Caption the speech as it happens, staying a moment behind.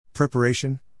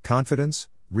Preparation, confidence,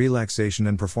 relaxation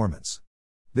and performance.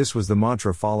 This was the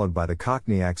mantra followed by the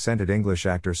Cockney-accented English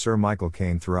actor Sir Michael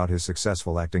Caine throughout his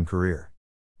successful acting career.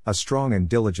 A strong and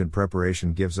diligent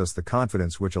preparation gives us the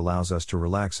confidence which allows us to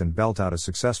relax and belt out a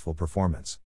successful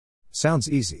performance. Sounds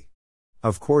easy.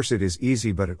 Of course it is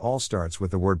easy, but it all starts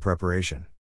with the word preparation.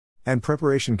 And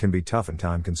preparation can be tough and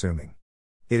time-consuming.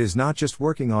 It is not just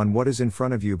working on what is in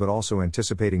front of you but also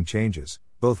anticipating changes,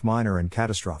 both minor and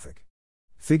catastrophic.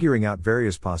 Figuring out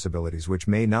various possibilities which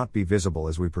may not be visible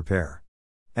as we prepare.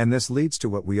 And this leads to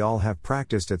what we all have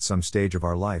practiced at some stage of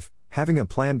our life, having a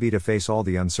plan B to face all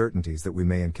the uncertainties that we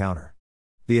may encounter.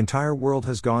 The entire world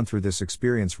has gone through this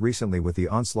experience recently with the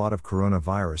onslaught of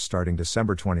coronavirus starting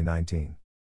December 2019.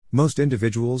 Most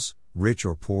individuals, rich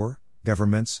or poor,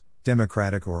 governments,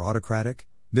 democratic or autocratic,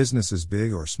 businesses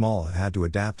big or small, have had to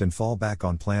adapt and fall back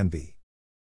on Plan B.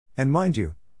 And mind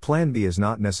you, Plan B is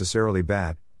not necessarily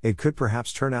bad, it could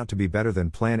perhaps turn out to be better than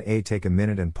Plan A. Take a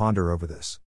minute and ponder over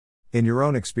this. In your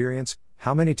own experience,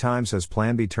 how many times has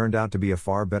Plan B turned out to be a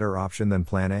far better option than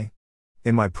Plan A?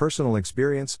 In my personal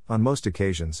experience, on most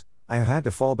occasions, I have had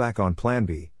to fall back on Plan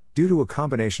B, due to a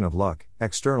combination of luck,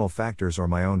 external factors or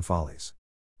my own follies.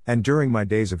 And during my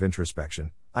days of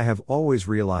introspection, I have always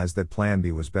realized that Plan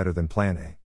B was better than Plan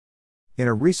A. In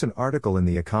a recent article in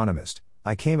The Economist,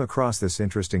 I came across this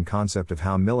interesting concept of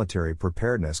how military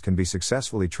preparedness can be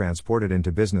successfully transported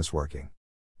into business working.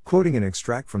 Quoting an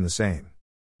extract from the same.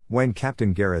 When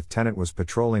Captain Gareth Tennant was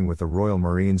patrolling with the Royal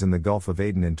Marines in the Gulf of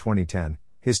Aden in 2010,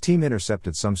 his team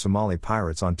intercepted some Somali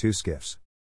pirates on 2 skiffs.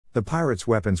 The pirates'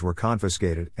 weapons were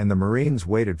confiscated and the Marines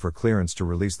waited for clearance to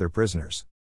release their prisoners.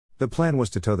 The plan was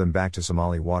to tow them back to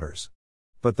Somali waters.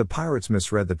 But the pirates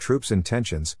misread the troops'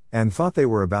 intentions and thought they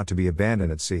were about to be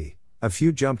abandoned at sea. A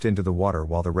few jumped into the water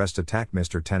while the rest attacked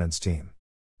Mr. Tennant's team.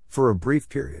 For a brief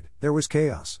period, there was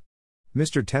chaos.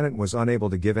 Mr. Tennant was unable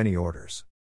to give any orders.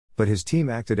 But his team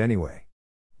acted anyway.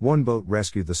 One boat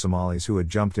rescued the Somalis who had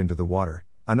jumped into the water,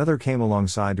 another came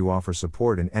alongside to offer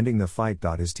support in ending the fight.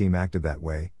 His team acted that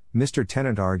way, Mr.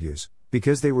 Tennant argues,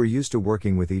 because they were used to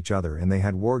working with each other and they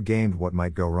had war-gamed what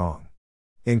might go wrong.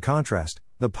 In contrast,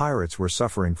 the pirates were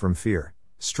suffering from fear,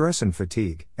 stress and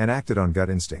fatigue, and acted on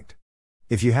gut instinct.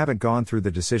 If you haven't gone through the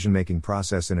decision-making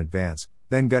process in advance,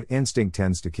 then gut instinct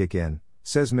tends to kick in,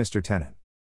 says Mr. Tennant.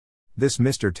 This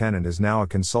Mr. Tennant is now a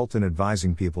consultant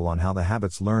advising people on how the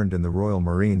habits learned in the Royal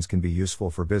Marines can be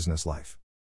useful for business life.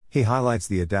 He highlights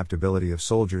the adaptability of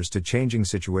soldiers to changing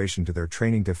situation to their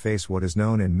training to face what is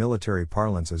known in military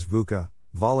parlance as VUCA,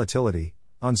 volatility,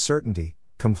 uncertainty,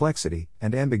 complexity,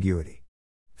 and ambiguity.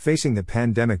 Facing the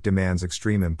pandemic demands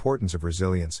extreme importance of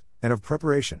resilience and of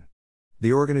preparation.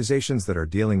 The organizations that are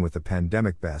dealing with the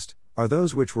pandemic best are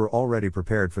those which were already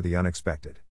prepared for the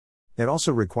unexpected. It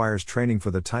also requires training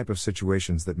for the type of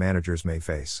situations that managers may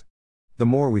face. The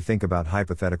more we think about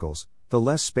hypotheticals, the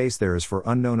less space there is for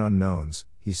unknown unknowns,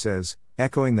 he says,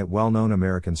 echoing that well-known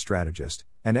American strategist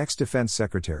and ex-defense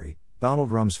secretary,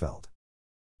 Donald Rumsfeld.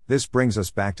 This brings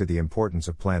us back to the importance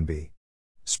of Plan B.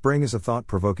 Spring is a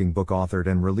thought-provoking book authored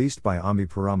and released by Ambi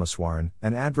Paramaswaran,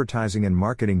 an advertising and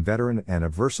marketing veteran and a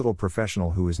versatile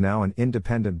professional who is now an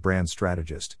independent brand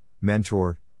strategist,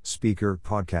 mentor, speaker,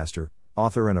 podcaster,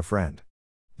 author and a friend.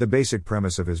 The basic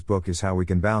premise of his book is how we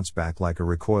can bounce back like a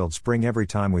recoiled spring every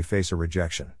time we face a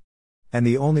rejection. And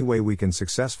the only way we can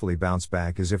successfully bounce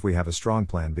back is if we have a strong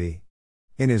Plan B.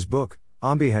 In his book,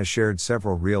 Ambi has shared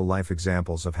several real-life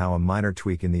examples of how a minor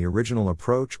tweak in the original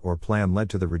approach or plan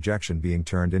led to the rejection being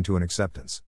turned into an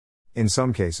acceptance. In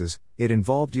some cases, it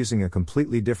involved using a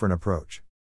completely different approach.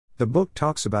 The book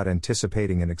talks about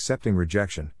anticipating and accepting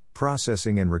rejection,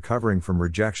 processing and recovering from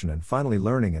rejection, and finally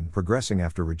learning and progressing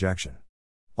after rejection.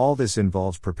 All this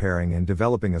involves preparing and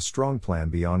developing a strong Plan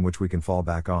B on which we can fall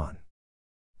back on.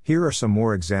 Here are some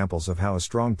more examples of how a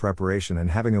strong preparation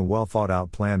and having a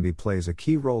well-thought-out Plan B plays a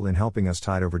key role in helping us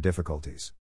tide over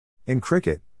difficulties. In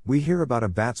cricket, we hear about a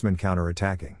batsman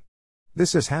counter-attacking.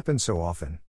 This has happened so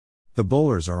often. The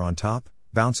bowlers are on top,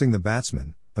 bouncing the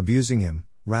batsman, abusing him,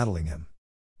 rattling him.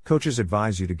 Coaches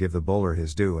advise you to give the bowler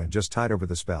his due and just tide over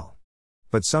the spell.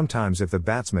 But sometimes if the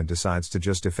batsman decides to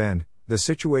just defend, the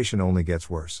situation only gets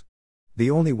worse. The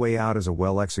only way out is a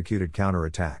well-executed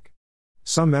counter-attack.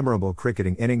 Some memorable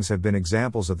cricketing innings have been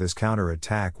examples of this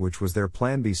counter-attack, which was their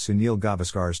Plan B. Sunil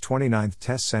Gavaskar's 29th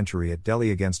Test century at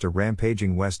Delhi against a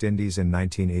rampaging West Indies in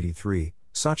 1983,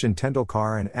 Sachin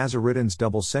Tendulkar and Azharuddin's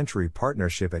double-century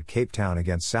partnership at Cape Town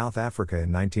against South Africa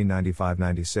in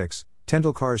 1995-96,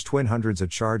 Tendulkar's twin hundreds at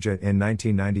Sharjah in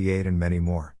 1998 and many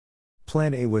more.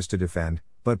 Plan A was to defend,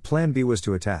 but Plan B was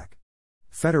to attack.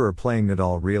 Federer playing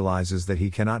Nadal realizes that he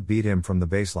cannot beat him from the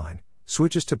baseline,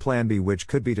 Switches to plan B, which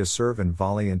could be to serve and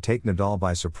volley and take Nadal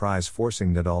by surprise,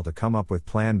 forcing Nadal to come up with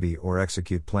plan B or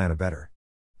execute plan A better.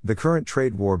 The current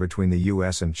trade war between the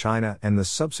US and China and the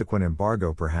subsequent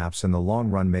embargo perhaps in the long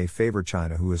run may favor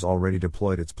China, who has already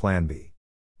deployed its plan B.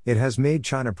 It has made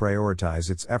China prioritize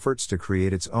its efforts to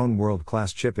create its own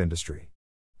world-class chip industry.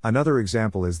 Another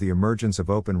example is the emergence of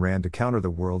Open RAN to counter the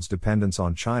world's dependence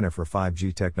on China for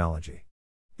 5G technology.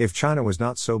 If China was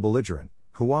not so belligerent,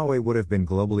 Huawei would have been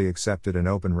globally accepted, and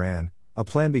Open RAN, a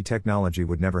plan B technology,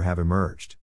 would never have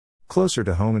emerged. Closer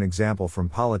to home, an example from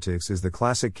politics is the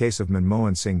classic case of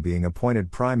Manmohan Singh being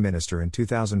appointed Prime Minister in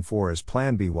 2004 as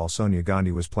Plan B while Sonia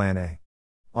Gandhi was Plan A.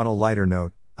 On a lighter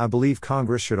note, I believe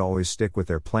Congress should always stick with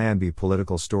their Plan B.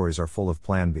 Political stories are full of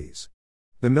Plan Bs.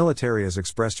 The military, as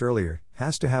expressed earlier,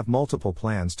 has to have multiple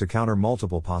plans to counter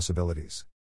multiple possibilities.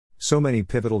 So many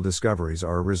pivotal discoveries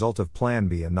are a result of Plan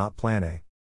B and not Plan A.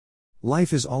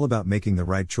 Life is all about making the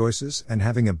right choices and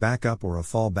having a backup or a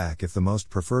fallback if the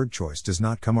most preferred choice does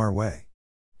not come our way.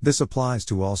 This applies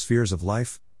to all spheres of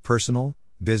life: personal,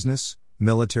 business,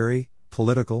 military,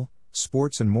 political,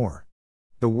 sports, and more.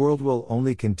 The world will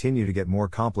only continue to get more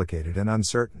complicated and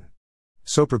uncertain.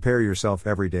 So prepare yourself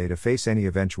every day to face any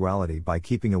eventuality by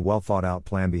keeping a well-thought-out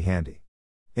Plan B handy.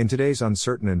 In today's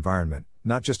uncertain environment,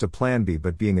 not just a Plan B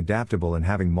but being adaptable and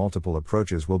having multiple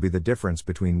approaches will be the difference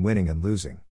between winning and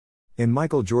losing. In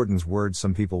Michael Jordan's words,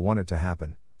 some people want it to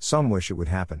happen, some wish it would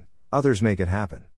happen, others make it happen.